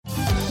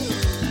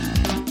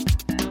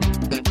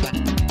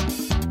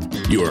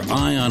Your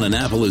Eye on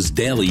Annapolis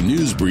daily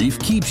news brief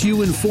keeps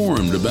you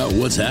informed about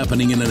what's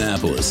happening in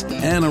Annapolis,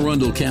 Anne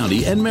Arundel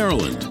County, and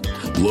Maryland.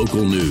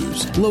 Local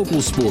news,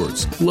 local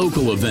sports,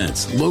 local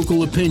events,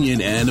 local opinion,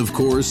 and, of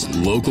course,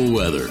 local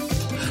weather.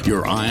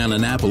 Your Eye on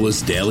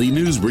Annapolis daily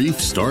news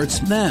brief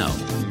starts now.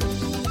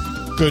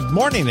 Good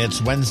morning.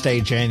 It's Wednesday,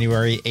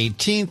 January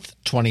 18th,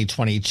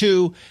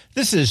 2022.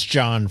 This is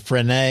John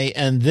Frenaye,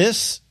 and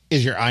this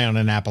is your Eye on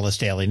Annapolis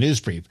daily news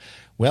brief.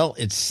 Well,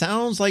 it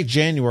sounds like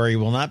January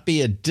will not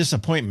be a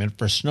disappointment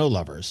for snow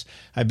lovers.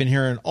 I've been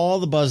hearing all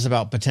the buzz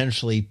about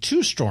potentially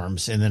 2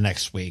 storms in the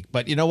next week.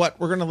 But you know what?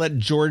 We're going to let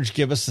George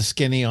give us the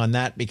skinny on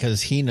that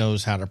because he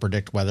knows how to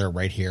predict weather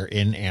right here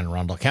in Anne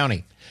Arundel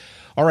County.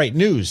 All right,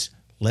 news.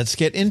 Let's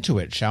get into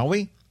it, shall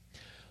we?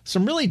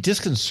 Some really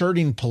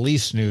disconcerting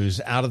police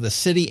news out of the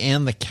city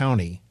and the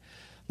county.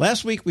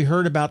 Last week, we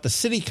heard about the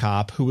city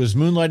cop who was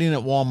moonlighting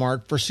at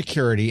Walmart for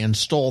security and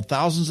stole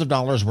thousands of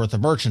dollars worth of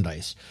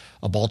merchandise.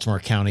 A Baltimore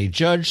County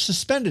judge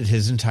suspended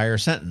his entire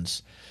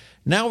sentence.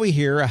 Now we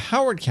hear a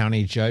Howard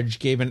County judge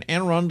gave an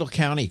Anne Arundel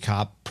County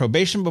cop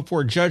probation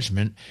before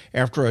judgment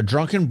after a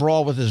drunken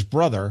brawl with his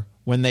brother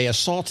when they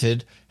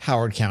assaulted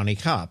Howard County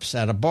cops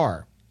at a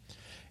bar.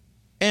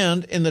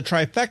 And in the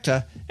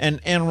trifecta, an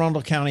Anne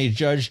Arundel County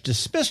judge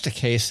dismissed a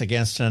case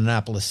against an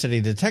Annapolis City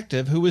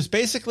detective who was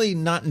basically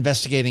not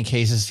investigating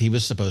cases he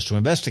was supposed to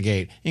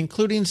investigate,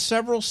 including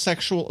several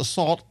sexual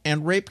assault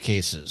and rape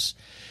cases.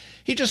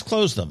 He just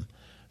closed them.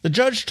 The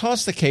judge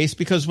tossed the case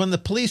because when the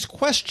police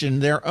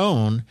questioned their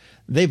own,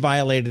 they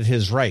violated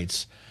his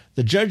rights.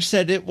 The judge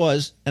said it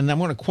was, and I'm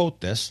going to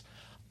quote this,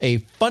 a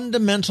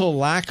fundamental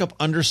lack of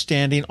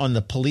understanding on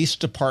the police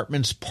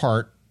department's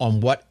part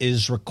on what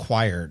is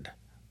required.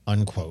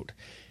 Unquote.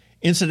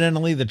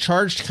 Incidentally, the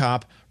charged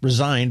cop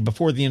resigned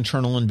before the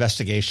internal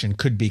investigation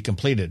could be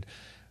completed.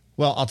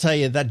 Well, I'll tell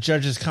you, that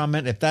judge's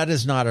comment, if that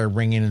is not a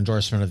ringing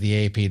endorsement of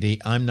the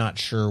APD, I'm not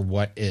sure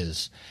what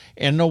is.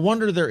 And no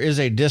wonder there is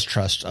a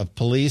distrust of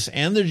police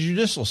and the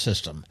judicial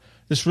system.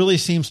 This really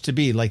seems to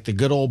be like the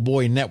good old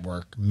boy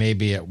network may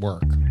be at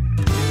work.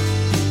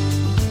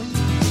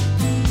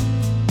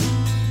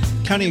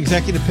 County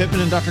Executive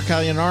Pittman and Dr.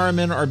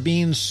 Kalyanaramman are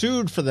being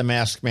sued for the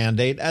mask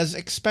mandate as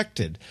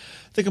expected.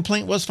 The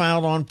complaint was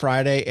filed on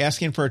Friday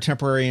asking for a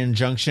temporary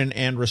injunction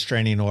and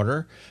restraining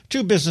order.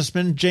 2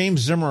 businessmen,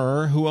 James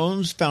Zimmerer, who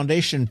owns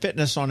Foundation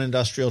Fitness on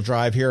Industrial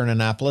Drive here in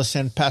Annapolis,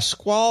 and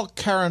Pasquale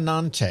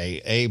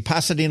Carinante, a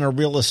Pasadena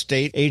real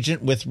estate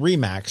agent with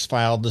RE/MAX,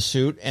 filed the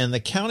suit, and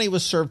the county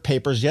was served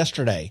papers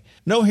yesterday.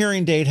 No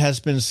hearing date has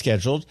been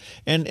scheduled,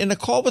 and in a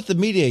call with the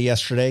media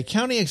yesterday,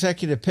 County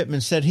Executive Pittman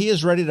said he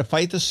is ready to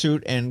fight the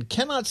suit and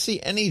cannot see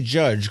any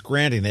judge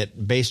granting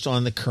it based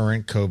on the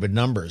current COVID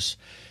numbers.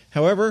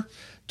 However,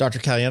 Dr.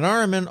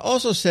 Kalyanaramman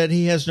also said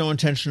he has no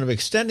intention of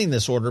extending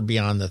this order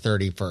beyond the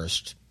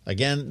 31st.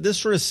 Again, this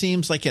sort of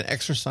seems like an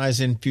exercise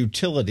in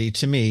futility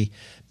to me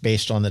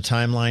based on the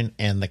timeline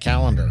and the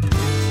calendar.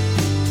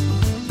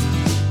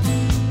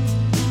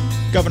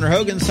 Governor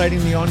Hogan, citing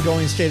the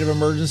ongoing state of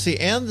emergency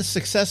and the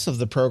success of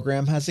the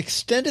program, has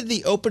extended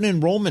the open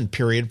enrollment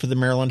period for the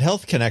Maryland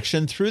Health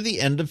Connection through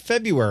the end of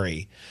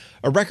February.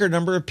 A record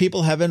number of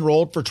people have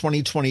enrolled for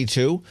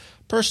 2022.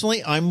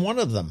 Personally, I'm one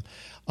of them.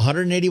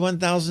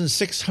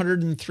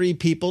 181,603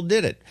 people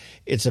did it.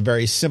 It's a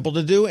very simple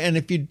to do, and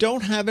if you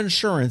don't have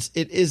insurance,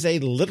 it is a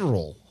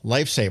literal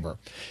lifesaver.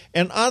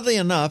 And oddly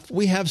enough,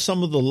 we have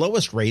some of the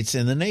lowest rates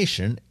in the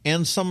nation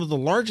and some of the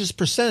largest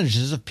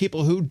percentages of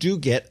people who do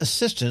get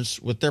assistance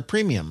with their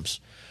premiums.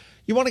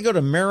 You want to go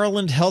to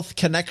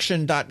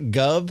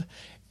marylandhealthconnection.gov,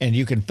 and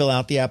you can fill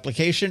out the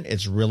application.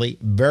 It's really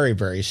very,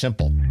 very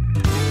simple.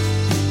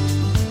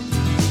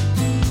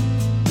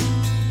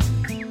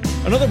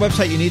 Another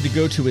website you need to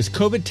go to is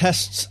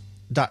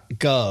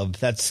covidtests.gov.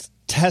 That's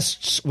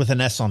tests with an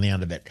S on the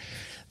end of it.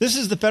 This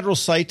is the federal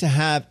site to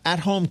have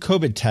at-home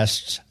COVID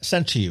tests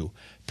sent to you.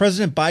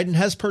 President Biden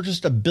has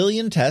purchased 1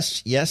 billion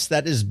tests. Yes,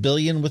 that is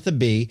billion with a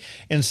B,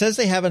 and says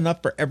they have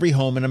enough for every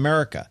home in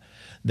America.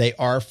 They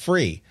are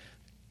free.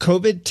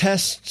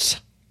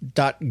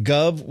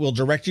 covidtests.gov will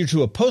direct you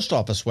to a post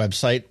office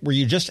website where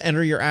you just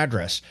enter your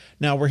address.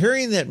 Now, we're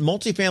hearing that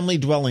multifamily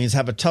dwellings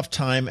have a tough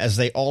time as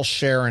they all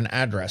share an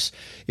address.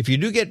 If you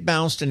do get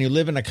bounced and you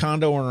live in a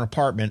condo or an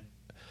apartment,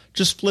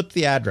 just flip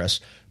the address.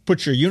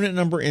 Put your unit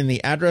number in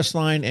the address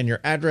line and your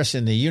address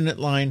in the unit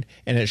line,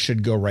 and it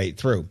should go right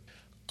through.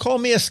 Call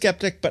me a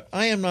skeptic, but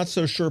I am not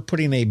so sure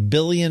putting 1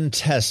 billion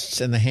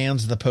tests in the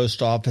hands of the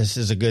post office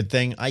is a good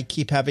thing. I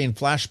keep having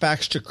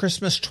flashbacks to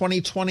Christmas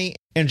 2020,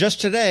 and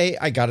just today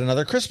I got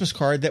another Christmas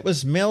card that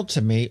was mailed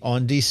to me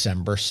on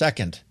December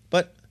 2nd.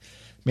 But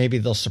maybe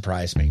they'll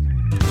surprise me.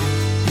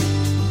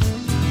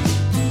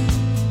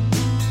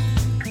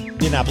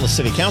 The Annapolis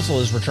City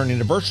Council is returning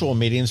to virtual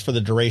meetings for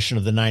the duration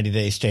of the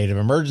 90-day state of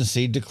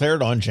emergency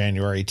declared on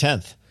January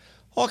 10th.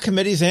 All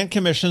committees and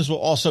commissions will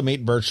also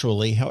meet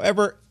virtually.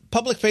 However,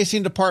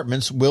 public-facing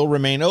departments will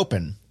remain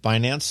open.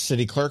 Finance,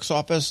 City Clerk's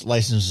Office,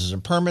 Licenses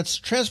and Permits,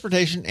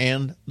 Transportation,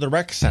 and the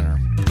Rec Center.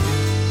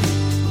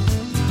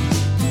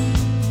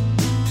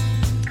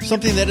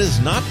 Something that is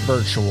not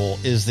virtual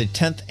is the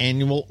 10th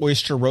annual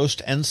oyster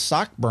roast and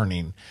sock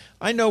burning.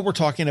 I know we're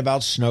talking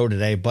about snow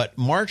today, but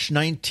March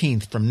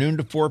 19th from noon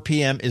to 4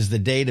 p.m. is the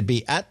day to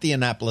be at the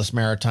Annapolis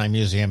Maritime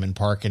Museum and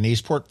Park in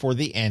Eastport for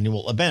the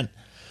annual event.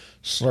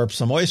 Slurp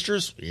some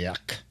oysters,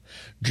 yuck.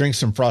 Drink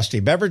some frosty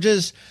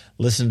beverages,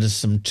 listen to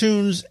some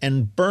tunes,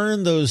 and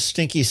burn those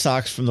stinky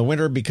socks from the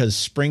winter because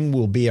spring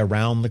will be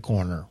around the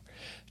corner.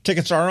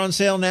 Tickets are on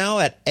sale now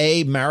at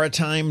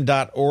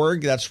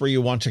amaritime.org. That's where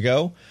you want to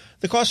go.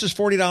 The cost is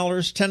 $40,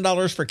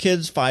 $10 for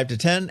kids 5 to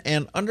 10,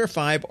 and under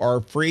 5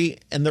 are free.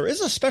 And there is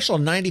a special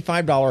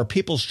 $95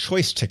 People's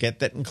Choice ticket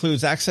that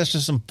includes access to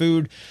some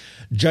food,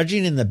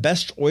 judging in the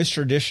Best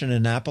Oyster Dish in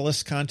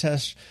Annapolis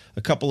contest,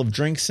 a couple of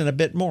drinks, and a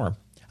bit more.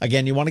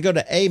 Again, you want to go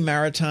to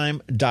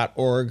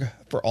amaritime.org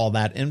for all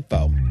that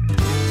info.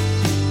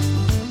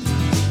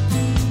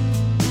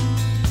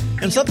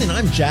 And something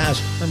I'm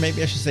jazzed, or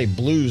maybe I should say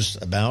blues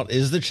about,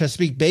 is the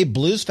Chesapeake Bay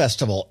Blues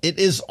Festival. It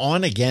is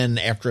on again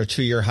after a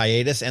 2-year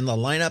hiatus, and the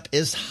lineup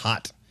is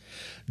hot.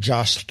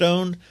 Josh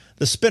Stone,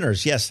 the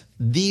Spinners, yes,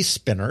 the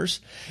Spinners,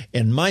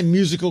 and my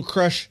musical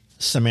crush,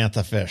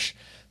 Samantha Fish.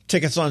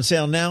 Tickets on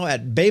sale now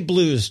at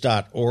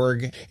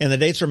bayblues.org, and the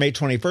dates are May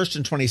 21st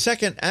and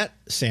 22nd at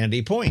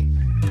Sandy Point.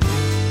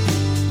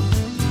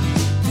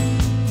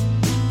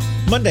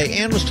 Monday,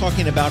 Ann was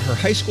talking about her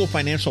high school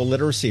financial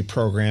literacy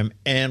program,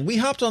 and we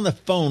hopped on the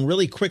phone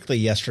really quickly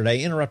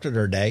yesterday, interrupted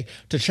her day,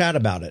 to chat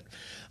about it.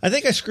 I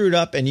think I screwed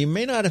up, and you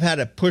may not have had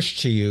it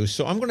pushed to you,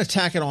 so I'm going to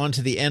tack it on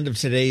to the end of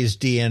today's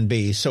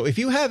DNB. So if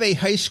you have a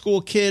high school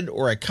kid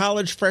or a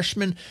college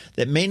freshman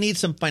that may need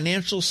some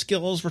financial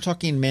skills, we're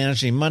talking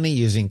managing money,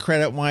 using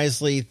credit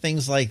wisely,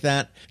 things like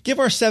that, give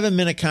our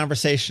 7-minute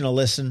conversation a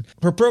listen.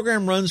 Her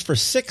program runs for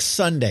 6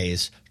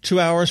 Sundays, 2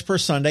 hours per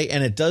Sunday,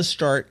 and it does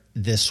start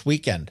this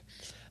weekend.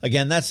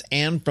 Again, that's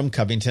Ann from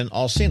Covington,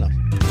 Alsina.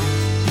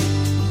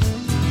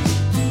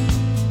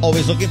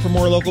 Always looking for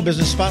more local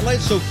business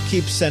spotlights, so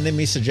keep sending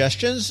me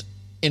suggestions.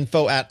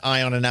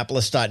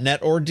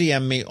 info@eyeonannapolis.net or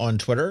DM me on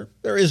Twitter.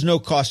 There is no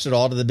cost at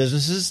all to the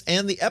businesses,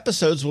 and the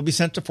episodes will be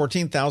sent to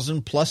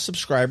 14,000 plus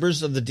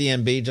subscribers of the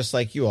DNB, just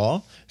like you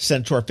all.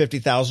 Sent to our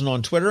 50,000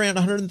 on Twitter and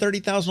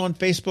 130,000 on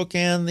Facebook,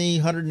 and the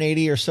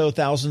 180 or so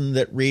thousand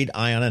that read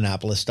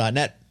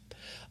eyeonannapolis.net.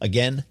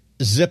 Again,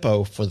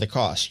 Zippo for the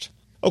cost.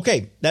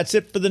 Okay, that's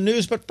it for the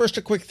news, but first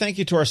a quick thank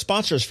you to our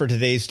sponsors for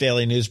today's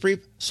Daily News Brief: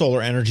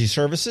 Solar Energy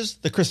Services,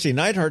 the Christy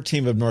Neidhart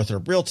team of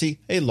Northrop Realty,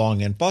 a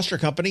Long and Foster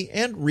company,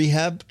 and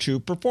Rehab to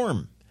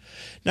Perform.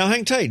 Now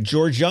hang tight.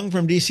 George Young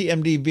from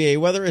DCMDVA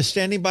Weather is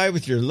standing by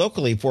with your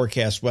locally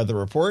forecast weather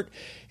report.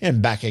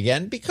 And back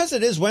again, because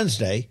it is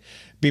Wednesday,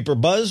 Beeper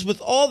Buzz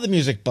with all the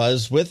music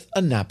buzz with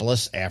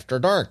Annapolis After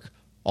Dark.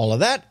 All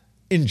of that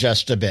in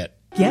just a bit.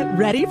 Get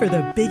ready for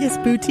the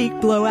biggest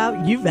boutique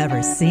blowout you've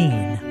ever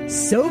seen.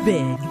 So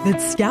big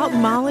that Scout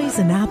and Molly's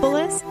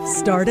Annapolis,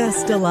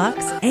 Stardust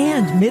Deluxe,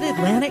 and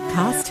Mid-Atlantic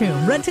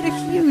Costume rented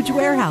a huge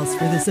warehouse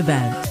for this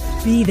event.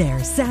 Be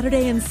there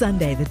Saturday and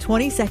Sunday, the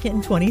 22nd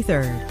and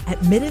 23rd,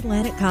 at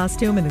Mid-Atlantic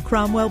Costume in the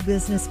Cromwell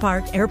Business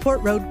Park, Airport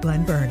Road,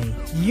 Glen Burnie.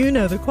 You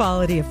know the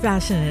quality of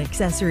fashion and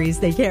accessories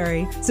they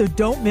carry, so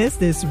don't miss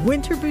this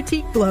winter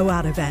boutique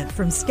blowout event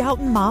from Scout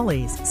and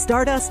Molly's,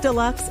 Stardust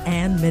Deluxe,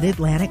 and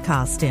Mid-Atlantic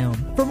Costume.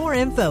 For more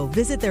info,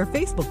 visit their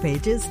Facebook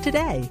pages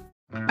today.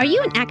 Are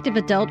you an active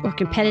adult or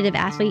competitive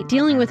athlete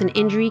dealing with an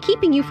injury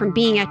keeping you from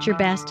being at your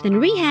best? Then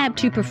Rehab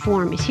to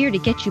Perform is here to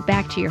get you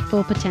back to your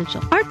full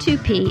potential.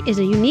 R2P is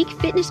a unique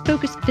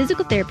fitness-focused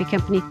physical therapy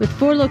company with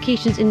 4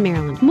 locations in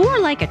Maryland. More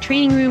like a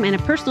training room and a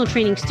personal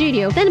training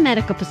studio than a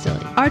medical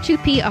facility.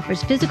 R2P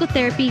offers physical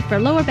therapy for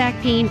lower back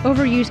pain,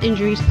 overuse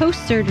injuries,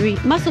 post-surgery,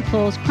 muscle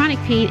pulls, chronic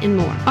pain, and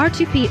more.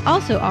 R2P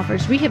also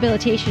offers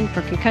rehabilitation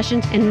for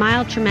concussions and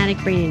mild traumatic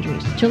brain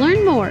injuries. To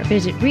learn more,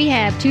 visit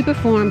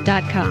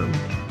rehabtoperform.com.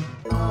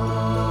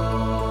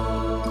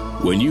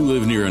 When you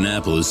live near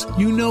Annapolis,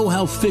 you know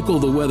how fickle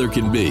the weather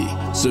can be.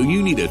 So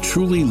you need a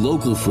truly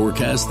local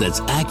forecast that's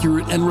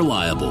accurate and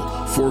reliable.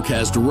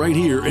 Forecast right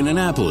here in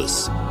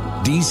Annapolis.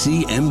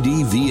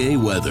 DCMDVA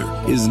Weather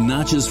is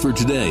not just for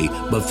today,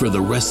 but for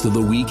the rest of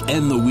the week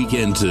and the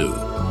weekend too.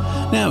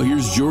 Now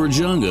here's George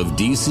Young of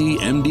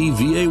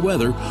DCMDVA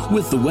Weather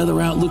with the weather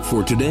outlook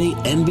for today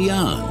and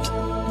beyond.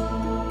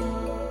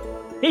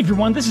 Hey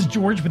everyone, this is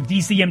George with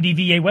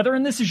DCMDVA Weather,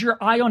 and this is your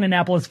Eye on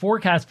Annapolis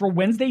forecast for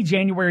Wednesday,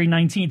 January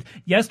 19th.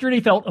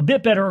 Yesterday felt a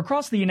bit better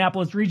across the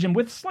Annapolis region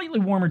with slightly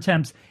warmer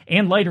temps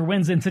and lighter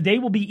winds, and today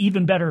will be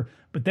even better,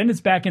 but then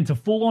it's back into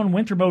full-on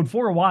winter mode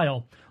for a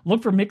while.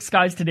 Look for mixed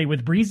skies today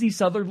with breezy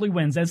southerly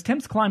winds as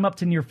temps climb up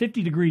to near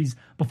 50 degrees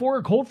before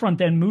a cold front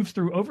then moves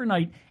through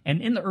overnight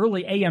and in the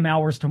early AM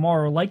hours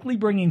tomorrow, likely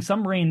bringing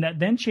some rain that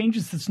then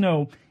changes to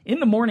snow in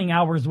the morning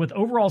hours, with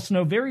overall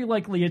snow very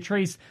likely a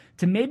trace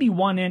to maybe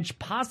 1 inch,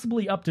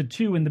 possibly up to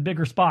 2 in the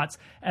bigger spots.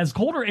 As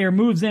colder air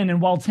moves in,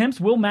 and while temps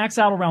will max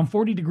out around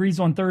 40 degrees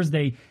on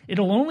Thursday,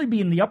 it'll only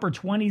be in the upper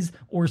 20s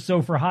or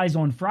so for highs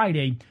on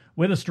Friday,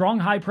 with a strong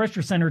high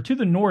pressure center to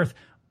the north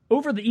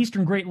over the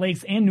eastern Great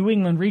Lakes and New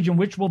England region,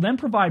 which will then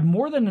provide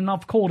more than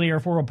enough cold air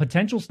for a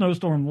potential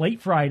snowstorm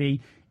late Friday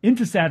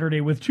into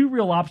Saturday, with two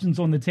real options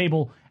on the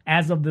table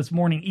as of this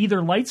morning.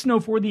 Either light snow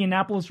for the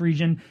Annapolis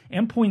region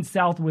and points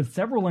south with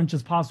several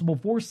inches possible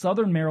for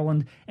southern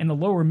Maryland and the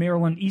lower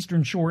Maryland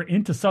eastern shore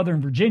into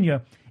southern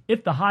Virginia,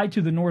 if the high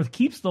to the north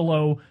keeps the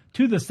low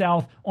to the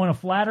south on a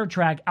flatter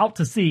track out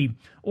to sea.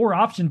 Or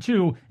option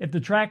two, if the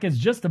track is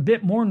just a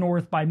bit more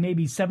north by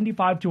maybe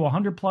 75 to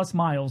 100 plus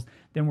miles,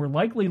 then we're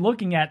likely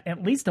looking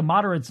at least a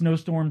moderate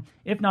snowstorm,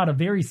 if not a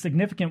very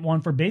significant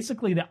one, for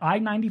basically the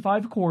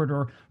I-95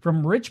 corridor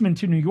from Richmond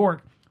to New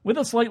York, with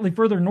a slightly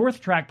further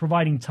north track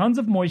providing tons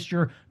of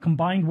moisture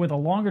combined with a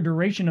longer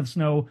duration of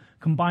snow,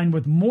 combined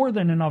with more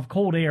than enough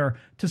cold air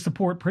to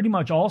support pretty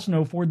much all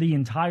snow for the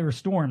entire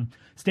storm.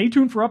 Stay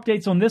tuned for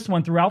updates on this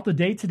one throughout the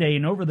day today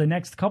and over the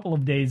next couple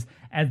of days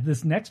as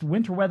this next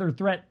winter weather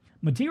threat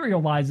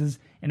materializes.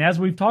 And as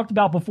we've talked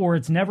about before,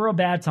 it's never a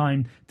bad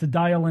time to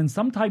dial in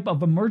some type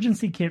of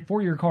emergency kit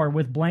for your car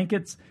with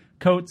blankets,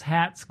 coats,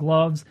 hats,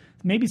 gloves,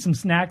 maybe some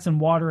snacks and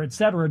water,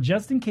 etc.,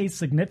 just in case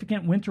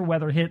significant winter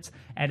weather hits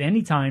at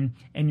any time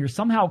and you're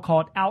somehow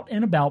caught out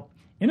and about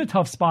in a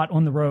tough spot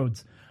on the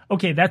roads.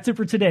 Okay, that's it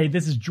for today.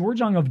 This is George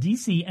Young of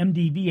DC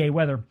MDVA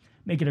Weather.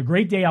 Make it a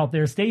great day out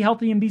there. Stay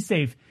healthy and be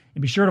safe.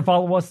 And be sure to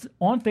follow us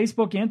on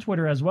Facebook and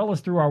Twitter, as well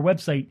as through our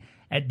website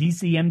at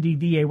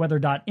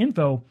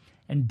dcmdvaweather.info.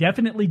 And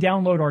definitely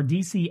download our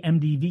DC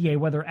MDVA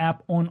Weather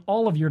app on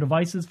all of your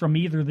devices from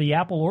either the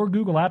Apple or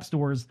Google App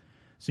Stores,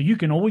 so you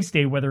can always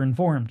stay weather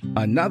informed.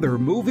 Another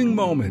moving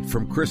moment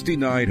from Christy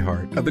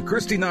Neidhart of the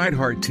Christy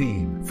Neidhart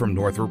team from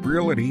Northrop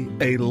Realty,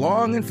 a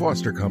Long and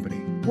Foster company.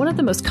 One of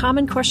the most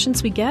common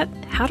questions we get,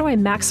 how do I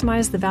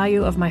maximize the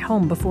value of my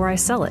home before I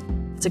sell it?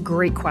 It's a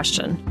great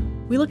question.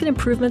 We look at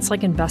improvements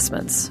like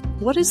investments.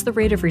 What is the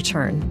rate of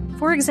return?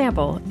 For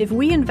example, if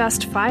we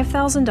invest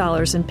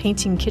 $5,000 in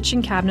painting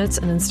kitchen cabinets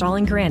and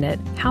installing granite,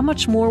 how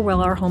much more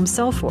will our home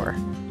sell for?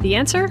 The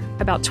answer?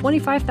 About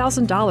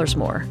 $25,000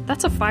 more.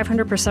 That's a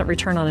 500%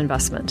 return on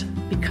investment.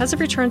 Because of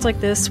returns like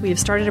this, we have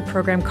started a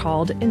program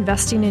called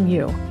Investing in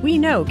You. We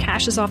know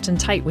cash is often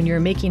tight when you're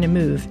making a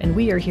move, and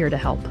we are here to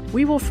help.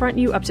 We will front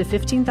you up to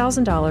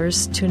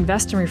 $15,000 to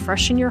invest in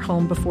refreshing your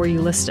home before you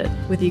list it,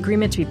 with the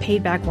agreement to be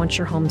paid back once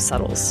your home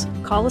settles.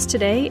 Call us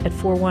today at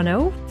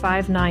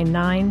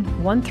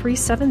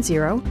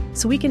 410-599-1370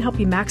 so we can help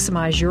you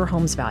maximize your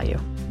home's value.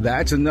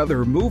 That's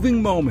another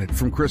moving moment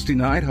from Christy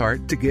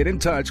Neidhart. To get in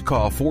touch,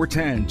 call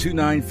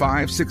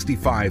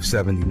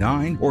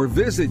 410-295-6579 or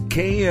visit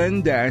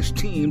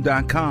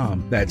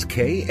kn-team.com. That's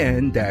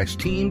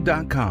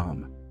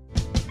kn-team.com.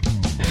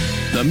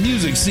 The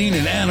music scene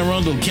in Anne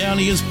Arundel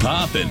County is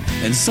popping,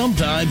 and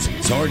sometimes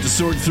it's hard to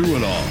sort through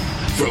it all.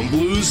 From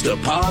blues to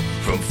pop,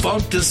 from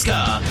funk to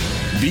ska,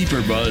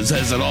 Beeper Buzz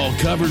has it all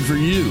covered for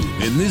you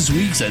in this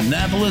week's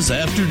Annapolis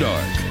After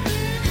Dark.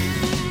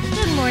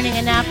 Good morning,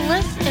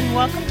 Annapolis, and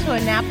welcome to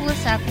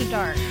Annapolis After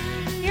Dark.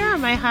 Here are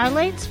my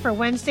highlights for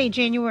Wednesday,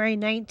 January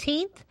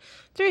 19th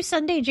through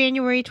Sunday,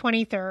 January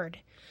 23rd.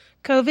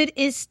 COVID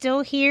is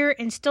still here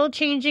and still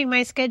changing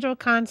my schedule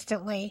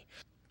constantly.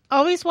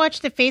 Always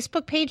watch the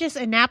Facebook pages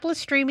Annapolis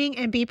Streaming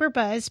and Beeper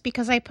Buzz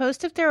because I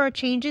post if there are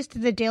changes to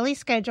the daily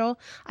schedule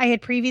I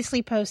had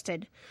previously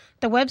posted.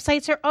 The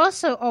websites are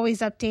also always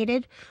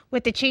updated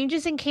with the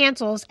changes and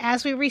cancels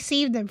as we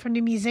receive them from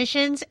the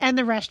musicians and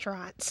the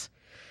restaurants.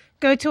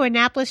 Go to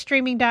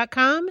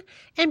AnnapolisStreaming.com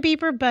and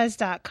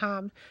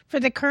BeeperBuzz.com for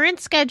the current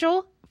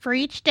schedule for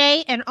each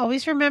day, and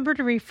always remember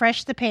to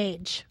refresh the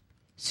page.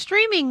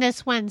 Streaming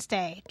this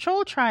Wednesday,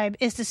 Troll Tribe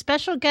is the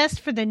special guest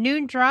for the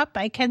noon drop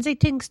by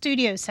Kensington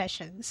Studio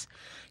Sessions.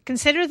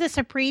 Consider this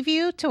a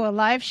preview to a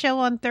live show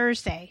on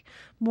Thursday.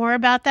 More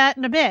about that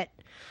in a bit.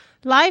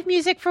 Live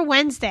music for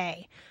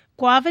Wednesday.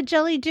 Guava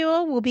Jelly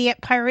Duo will be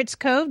at Pirates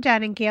Cove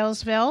down in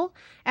Galesville.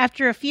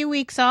 After a few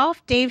weeks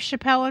off, Dave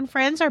Chappelle and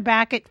friends are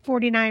back at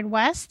 49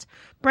 West.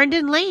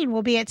 Brendan Lane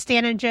will be at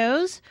Stan &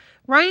 Joe's.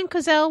 Ryan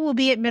Cozell will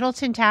be at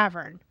Middleton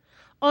Tavern.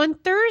 On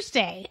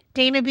Thursday,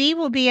 Dana B.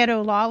 will be at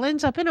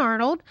O'Lawlins up in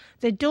Arnold.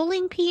 The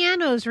Dueling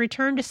Pianos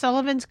return to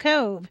Sullivan's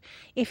Cove.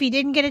 If you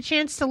didn't get a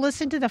chance to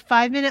listen to the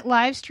 5-minute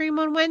live stream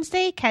on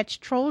Wednesday, catch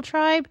Troll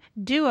Tribe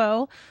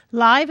Duo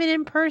live and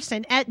in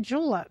person at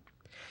Julep.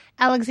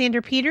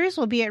 Alexander Peters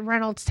will be at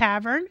Reynolds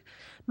Tavern.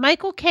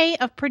 Michael K.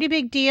 of Pretty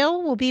Big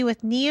Deal will be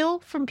with Neil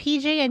from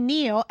PJ and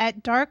Neil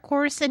at Dark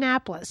Horse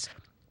Annapolis.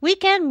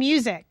 Weekend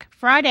music.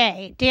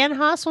 Friday, Dan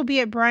Haas will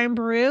be at Brian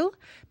Baru.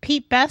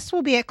 Pete Best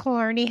will be at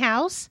Killarney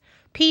House.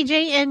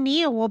 PJ and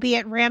Neil will be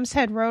at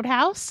Ramshead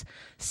Roadhouse.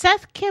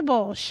 Seth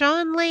Kibble,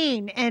 Sean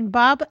Lane, and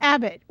Bob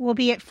Abbott will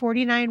be at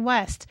 49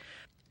 West.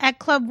 At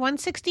Club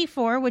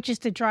 164, which is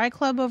the dry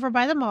club over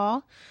by the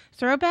mall,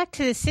 throwback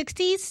to the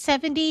 60s,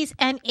 70s,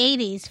 and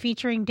 80s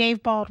featuring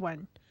Dave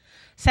Baldwin.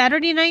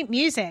 Saturday night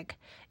music.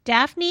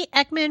 Daphne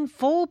Ekman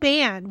Full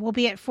Band will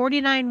be at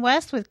 49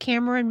 West with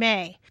Cameron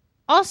May.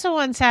 Also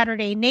on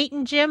Saturday, Nate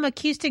and Jim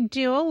Acoustic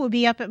Duo will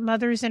be up at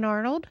Mother's in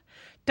Arnold.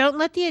 Don't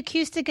let the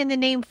acoustic and the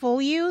name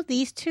fool you.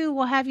 These two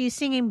will have you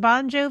singing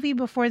Bon Jovi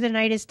before the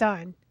night is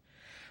done.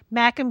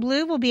 Mac and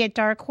Blue will be at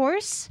Dark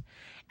Horse.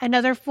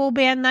 Another full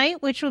band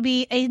night, which will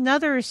be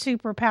another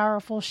super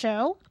powerful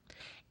show.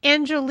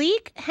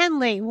 Angelique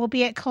Henley will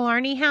be at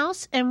Killarney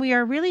House, and we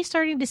are really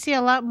starting to see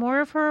a lot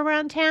more of her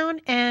around town,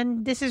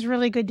 and this is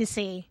really good to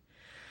see.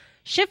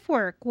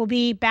 Shiftwork will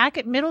be back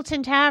at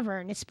Middleton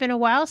Tavern. It's been a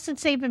while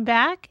since they've been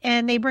back,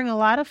 and they bring a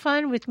lot of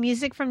fun with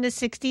music from the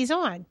 60s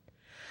on.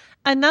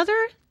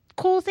 Another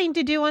cool thing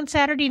to do on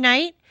Saturday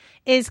night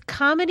is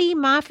Comedy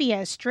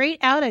Mafia straight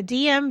out of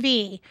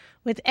DMV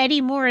with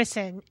Eddie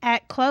Morrison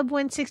at Club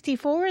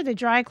 164, the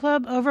Dry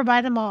Club over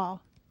by the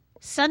mall.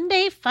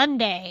 Sunday Fun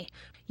Day.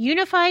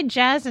 Unified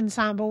Jazz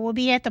Ensemble will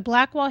be at the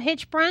Blackwall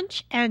Hitch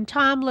Brunch, and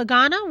Tom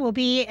Lagana will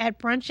be at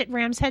brunch at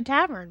Ram's Head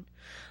Tavern.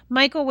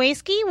 Michael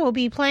Waskey will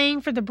be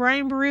playing for the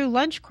Brian Baru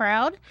Lunch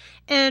Crowd,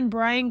 and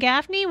Brian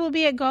Gaffney will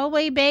be at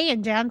Galway Bay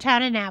in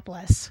downtown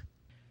Annapolis.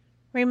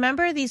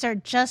 Remember, these are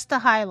just the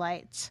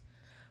highlights.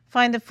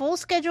 Find the full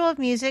schedule of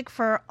music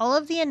for all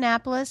of the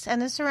Annapolis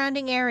and the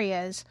surrounding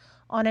areas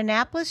on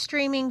Annapolis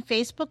Streaming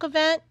Facebook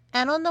event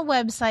and on the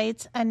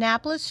websites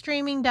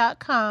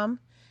annapolisstreaming.com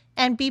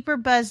and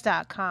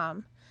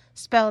beeperbuzz.com,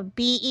 spelled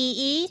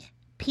BEEPRBUZZ.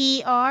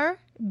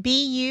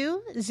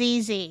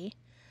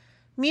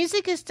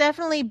 Music is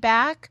definitely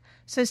back,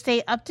 so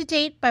stay up to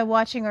date by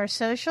watching our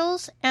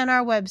socials and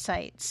our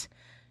websites.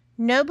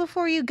 Know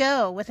before you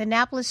go with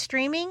Annapolis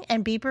Streaming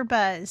and Beeper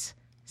Buzz.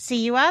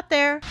 See you out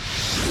there.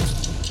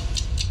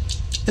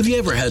 Have you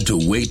ever had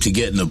to wait to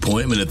get an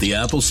appointment at the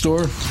Apple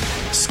Store?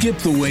 Skip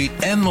the wait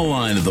and the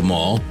line at the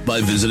mall by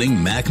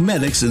visiting Mac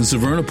Medics in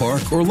Severna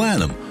Park or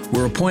Lanham,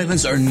 where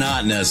appointments are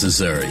not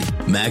necessary.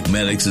 Mac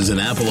Medics is an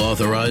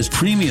Apple-authorized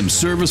premium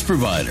service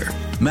provider.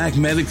 Mac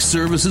Medics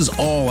services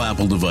all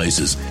Apple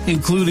devices,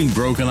 including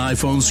broken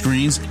iPhone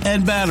screens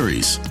and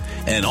batteries,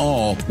 and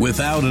all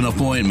without an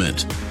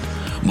appointment.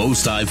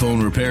 Most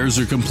iPhone repairs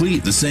are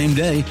complete the same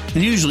day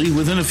and usually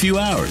within a few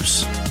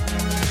hours.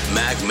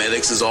 Mac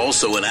Medics is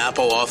also an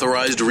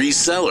Apple-authorized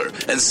reseller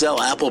and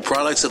sell Apple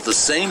products at the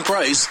same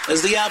price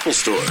as the Apple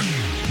Store.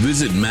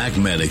 Visit Mac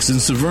Medics in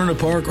Severna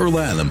Park or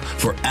Lanham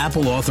for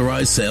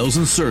Apple-authorized sales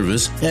and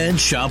service and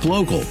shop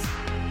local.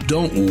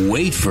 Don't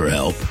wait for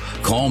help.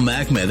 Call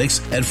Mac Medics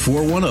at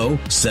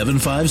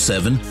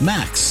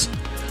 410-757-MAX,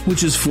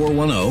 which is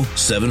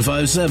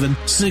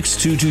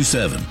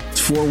 410-757-6227.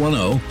 It's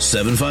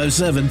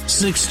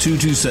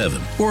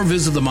 410-757-6227. Or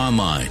visit them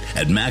online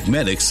at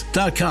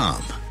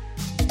macmedics.com.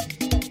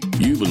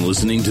 You've been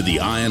listening to the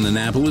Eye on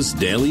Annapolis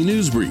Daily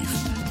News Brief.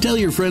 Tell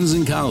your friends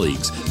and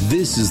colleagues,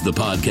 this is the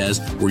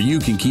podcast where you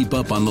can keep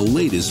up on the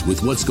latest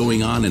with what's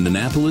going on in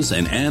Annapolis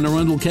and Anne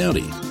Arundel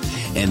County.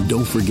 And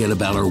don't forget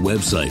about our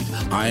website,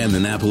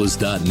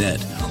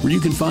 eyeonannapolis.net, where you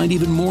can find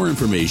even more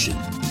information.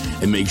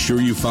 And make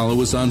sure you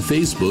follow us on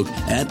Facebook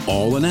at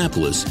All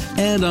Annapolis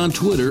and on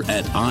Twitter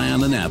at Eye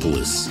on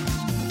Annapolis.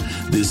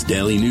 This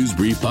Daily News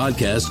Brief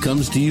podcast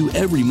comes to you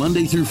every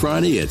Monday through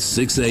Friday at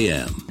 6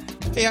 a.m.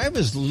 Hey, I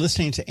was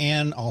listening to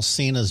Ann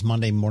Alsina's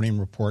Monday Morning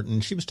Report,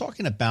 and she was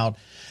talking about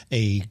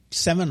a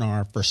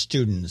seminar for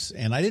students,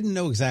 and I didn't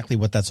know exactly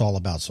what that's all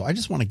about, so I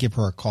just want to give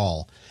her a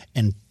call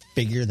and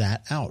figure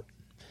that out.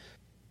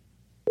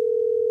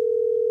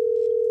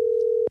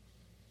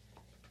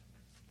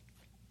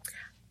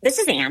 This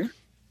is Ann.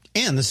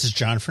 Ann, this is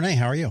John Frenaye.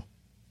 How are you?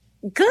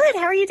 Good.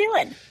 How are you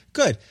doing?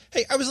 Good.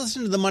 Hey, I was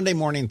listening to the Monday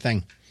morning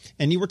thing,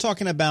 and you were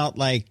talking about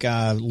like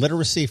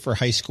literacy for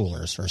high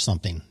schoolers or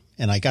something.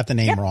 And I got the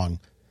name wrong.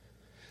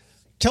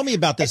 Tell me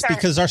about this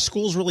because our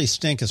schools really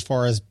stink as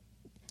far as,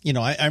 you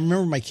know, I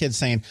remember my kids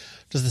saying,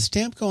 does the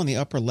stamp go in the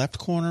upper left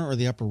corner or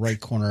the upper right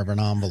corner of an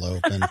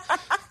envelope?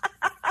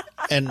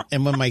 And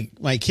when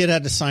my kid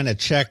had to sign a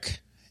check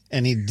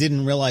and he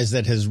didn't realize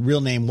that his real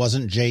name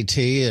wasn't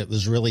JT, it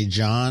was really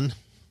John.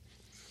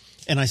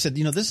 And I said,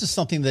 you know, this is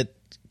something that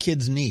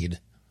kids need.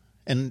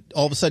 And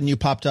all of a sudden you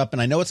popped up,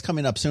 and I know it's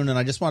coming up soon, and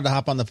I just wanted to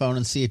hop on the phone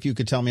and see if you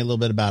could tell me a little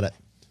bit about it.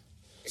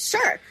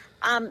 Sure.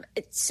 By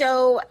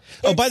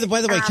the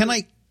way, can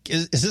I?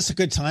 Is this a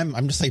good time?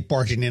 I'm just like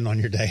barging in on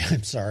your day.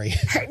 I'm sorry.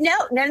 No.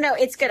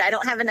 It's good. I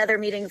don't have another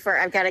meeting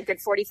I've got a good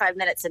 45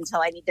 minutes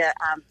until I need to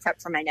prep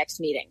for my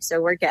next meeting.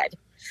 So we're good.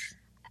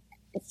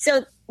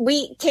 So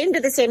we came to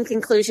the same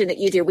conclusion that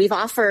you do. We've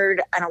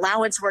offered an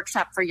allowance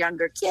workshop for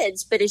younger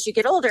kids, but as you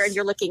get older and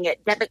you're looking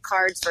at debit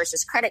cards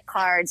versus credit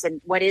cards and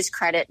what is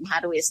credit and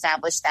how do we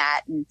establish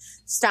that, and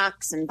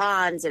stocks and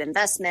bonds and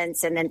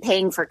investments, and then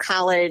paying for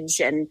college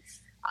and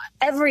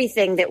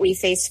everything that we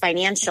face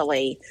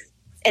financially,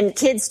 and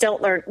kids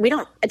don't learn.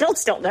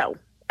 Adults don't know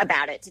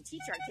about it to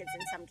teach our kids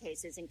in some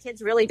cases, and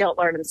kids really don't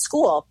learn in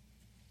school.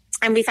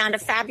 And we found a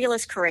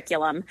fabulous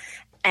curriculum,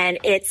 and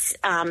it's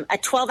a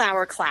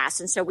 12-hour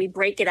class. And so we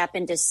break it up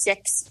into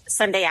 6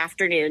 Sunday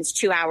afternoons,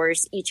 2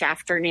 hours each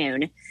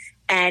afternoon.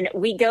 And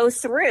we go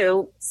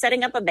through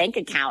setting up a bank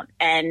account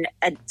and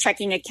a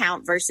checking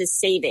account versus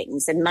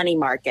savings and money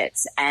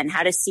markets, and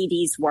how do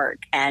CDs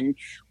work, and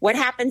what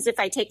happens if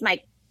I take my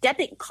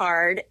debit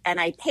card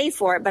and I pay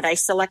for it, but I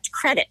select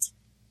credit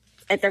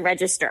at the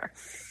register.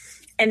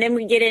 And then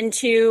we get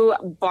into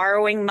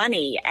borrowing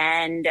money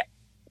and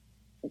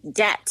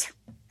debt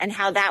and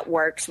how that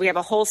works. We have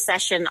a whole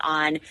session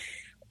on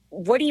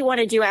what do you want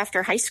to do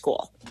after high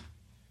school,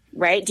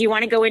 right? Do you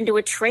want to go into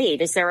a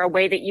trade? Is there a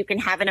way that you can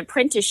have an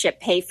apprenticeship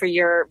pay for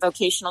your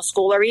vocational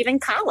school or even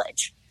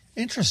college?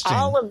 Interesting.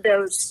 All of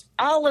those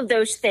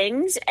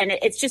things. And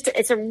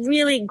it's a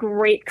really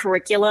great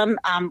curriculum.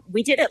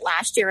 We did it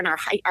last year and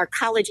our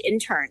college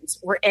interns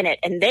were in it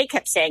and they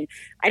kept saying,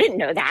 I didn't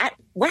know that.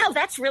 Wow,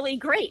 that's really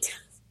great.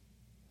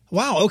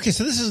 Wow. Okay.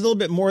 So this is a little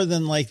bit more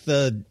than like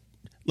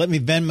let me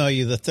Venmo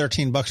you the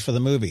 $13 for the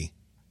movie.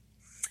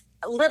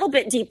 A little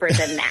bit deeper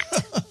than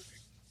that.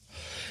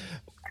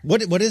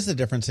 What is the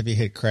difference if you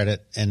hit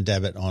credit and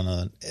debit on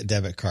a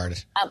debit card?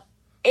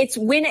 It's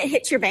when it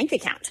hits your bank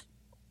account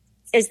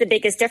is the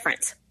biggest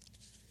difference.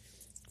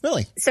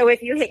 Really? So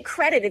if you hit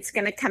credit, it's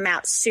going to come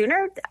out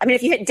sooner. I mean,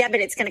 if you hit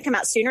debit, it's going to come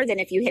out sooner than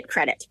if you hit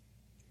credit.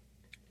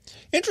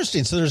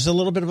 Interesting. So there's a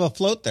little bit of a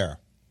float there.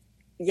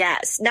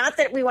 Yes. Not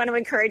that we want to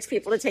encourage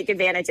people to take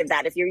advantage of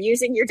that. If you're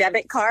using your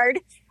debit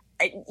card,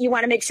 you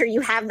want to make sure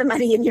you have the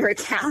money in your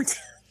account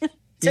to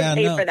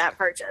pay for that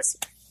purchase.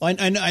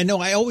 I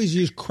know. I always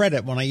use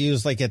credit when I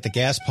use like at the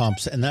gas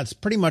pumps, and that's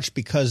pretty much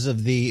because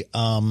of the.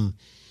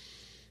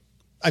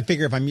 I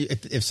figure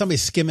if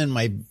somebody's skimming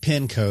my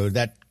PIN code,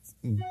 that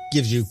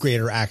gives you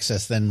greater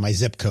access than my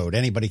zip code.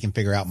 Anybody can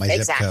figure out my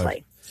zip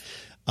code.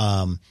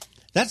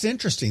 That's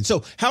interesting.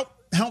 So how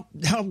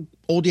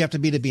old do you have to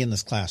be in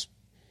this class?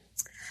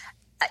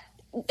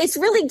 It's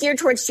really geared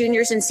towards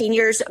juniors and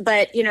seniors,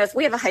 but if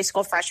we have a high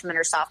school freshman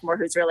or sophomore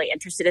who's really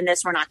interested in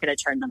this, we're not going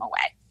to turn them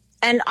away.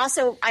 And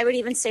also, I would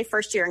even say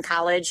first year in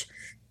college,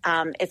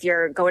 if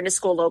you're going to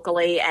school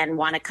locally and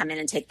want to come in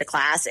and take the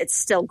class, it's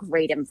still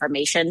great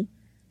information.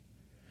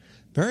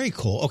 Very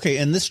cool. Okay,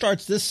 and this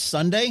starts this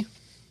Sunday?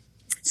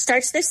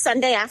 Starts this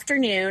Sunday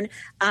afternoon,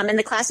 and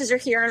the classes are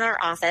here in our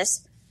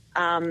office,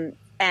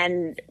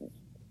 and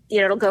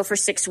it'll go for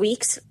 6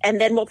 weeks, and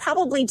then we'll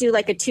probably do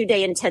like a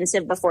 2-day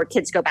intensive before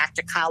kids go back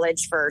to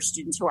college for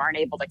students who aren't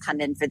able to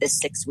come in for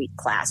this 6-week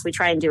class. We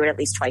try and do it at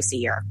least twice a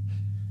year.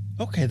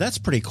 Okay, that's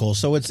pretty cool.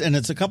 So it's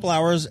a couple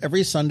hours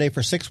every Sunday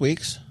for 6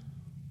 weeks.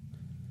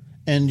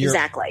 And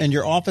exactly. And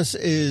your office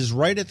is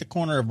right at the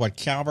corner of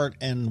Calvert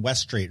and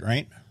West Street,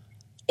 right?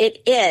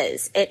 It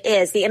is.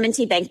 The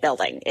M&T Bank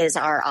building is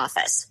our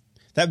office.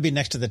 That would be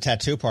next to the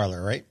tattoo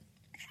parlor, right?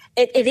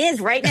 It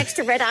is right next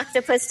to Red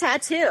Octopus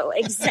Tattoo.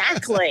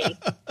 Exactly.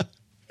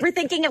 We're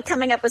thinking of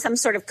coming up with some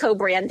sort of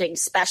co-branding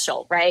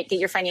special, right? Get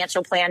your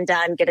financial plan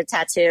done, get a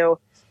tattoo.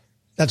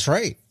 That's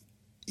right.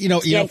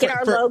 Get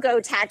our logo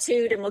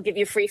tattooed and we'll give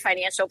you free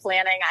financial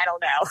planning. I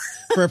don't know.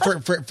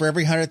 for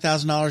every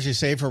 $100,000 you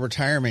save for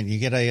retirement, you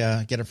get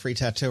a free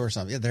tattoo or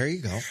something. Yeah, there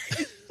you go.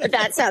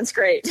 That sounds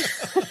great.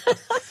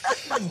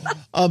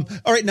 All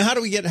right. Now, how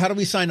do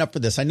we sign up for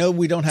this? I know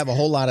we don't have a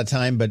whole lot of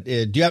time, but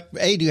do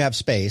you have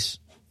space?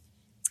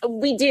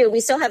 We do.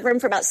 We still have room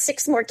for about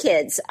 6 more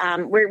kids.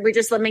 We're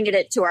just limiting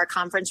it to our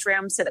conference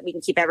room so that we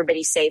can keep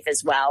everybody safe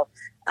as well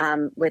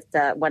with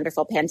the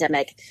wonderful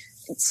pandemic.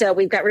 So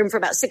we've got room for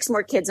about 6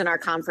 more kids in our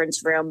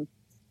conference room.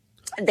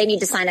 They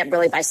need to sign up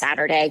really by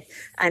Saturday.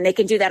 And they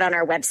can do that on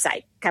our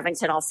website,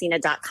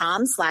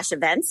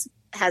 covingtonalsina.com/events.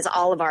 Has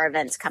all of our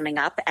events coming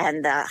up,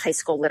 and the high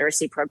school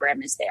literacy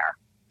program is there.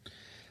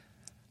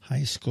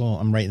 High school.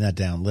 I'm writing that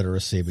down,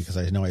 literacy, because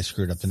I know I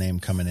screwed up the name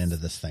coming into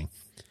this thing.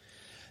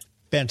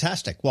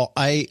 Fantastic. Well,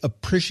 I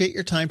appreciate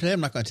your time today. I'm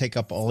not going to take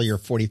up all your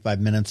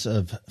 45 minutes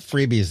of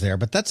freebies there,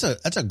 but that's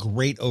a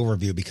great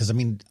overview because,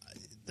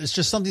 it's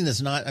just something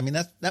that's not,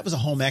 that was a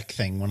home ec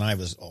thing when I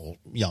was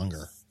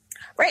younger.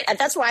 Right.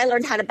 That's why I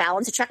learned how to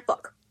balance a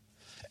checkbook.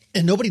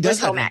 And nobody does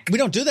that. Home ec. We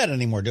don't do that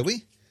anymore, do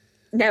we?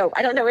 No,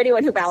 I don't know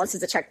anyone who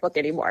balances a checkbook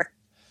anymore.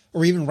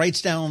 Or even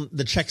writes down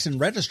the checks and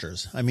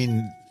registers.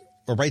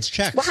 Or writes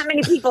checks. Well, how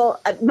many people,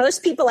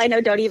 most people I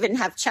know don't even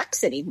have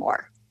checks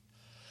anymore.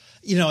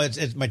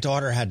 My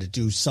daughter had to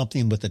do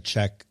something with a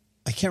check.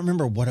 I can't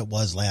remember what it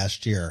was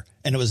last year.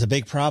 And it was a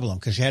big problem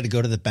because she had to go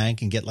to the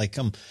bank and get like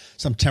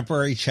some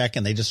temporary check,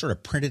 and they just sort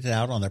of printed it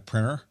out on their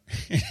printer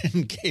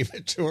and gave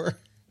it to her.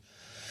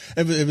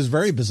 It was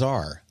very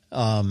bizarre.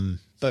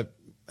 But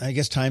I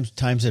guess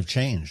times have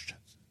changed.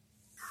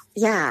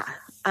 Yeah.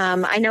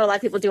 I know a lot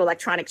of people do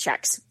electronic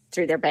checks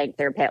through their bank,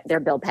 their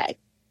bill pay.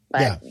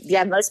 But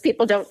yeah, most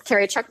people don't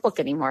carry a checkbook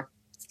anymore.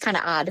 It's kind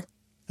of odd.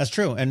 That's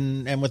true.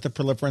 And with the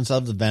proliferance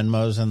of the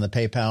Venmos and the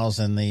PayPals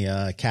and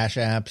the Cash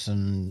Apps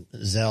and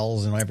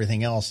Zells and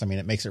everything else,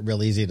 it makes it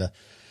real easy to,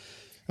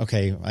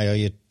 okay, I owe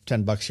you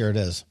 $10. Here it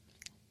is.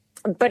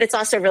 But it's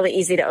also really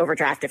easy to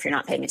overdraft if you're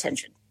not paying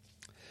attention.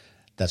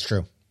 That's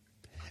true.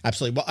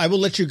 Absolutely. Well, I will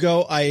let you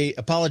go. I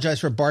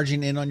apologize for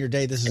barging in on your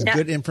day. This is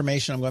good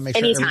information. I'm going to make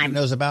sure everyone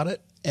knows about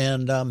it.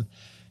 And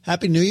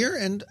Happy New Year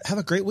and have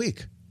a great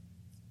week.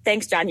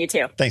 Thanks, John. You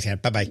too. Thanks, Ann.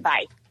 Bye-bye.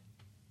 Bye.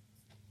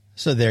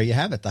 So there you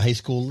have it, the high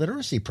school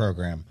literacy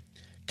program.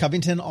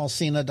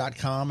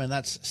 CovingtonAlsina.com, and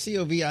that's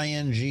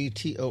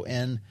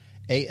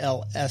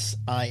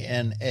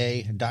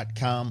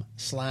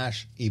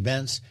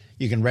CovingtonAlsina.com/events.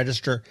 You can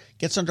register.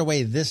 Gets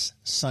underway this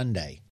Sunday.